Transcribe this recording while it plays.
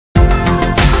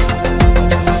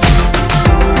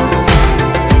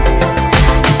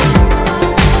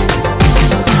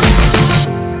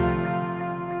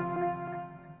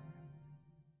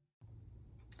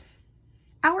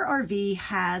RV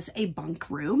has a bunk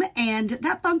room, and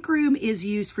that bunk room is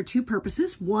used for two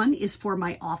purposes. One is for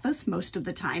my office most of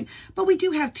the time, but we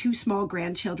do have two small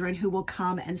grandchildren who will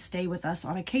come and stay with us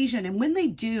on occasion. And when they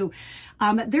do,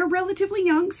 they're relatively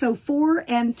young, so 4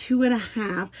 and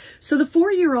 2.5. So the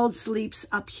 4-year-old sleeps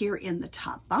up here in the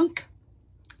top bunk.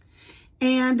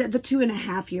 And the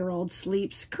 2.5-year-old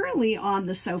sleeps currently on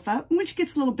the sofa. Which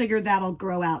gets a little bigger, that'll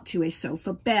grow out to a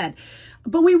sofa bed.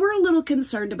 But we were a little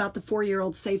concerned about the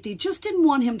 4-year-old's safety. Just didn't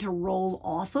want him to roll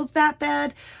off of that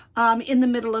bed in the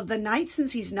middle of the night,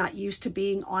 since he's not used to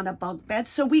being on a bunk bed.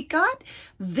 So we got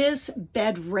this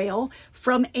bed rail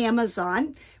from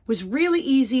Amazon. Was really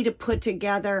easy to put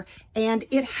together, and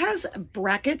it has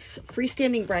brackets,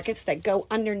 freestanding brackets that go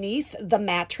underneath the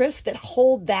mattress that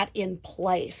hold that in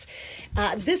place.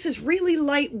 This is really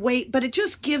lightweight, but it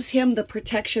just gives him the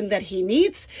protection that he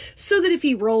needs so that if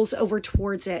he rolls over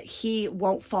towards it, he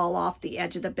won't fall off the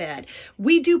edge of the bed.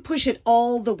 We do push it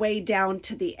all the way down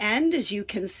to the end, as you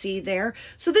can see there.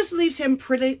 So this leaves him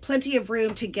plenty of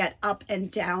room to get up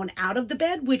and down out of the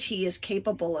bed, which he is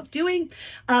capable of doing,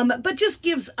 but just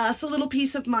gives us a little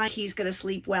peace of mind he's going to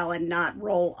sleep well and not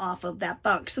roll off of that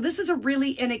bunk. So this is a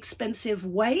really inexpensive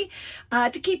way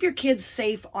to keep your kids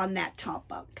safe on that top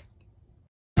bunk.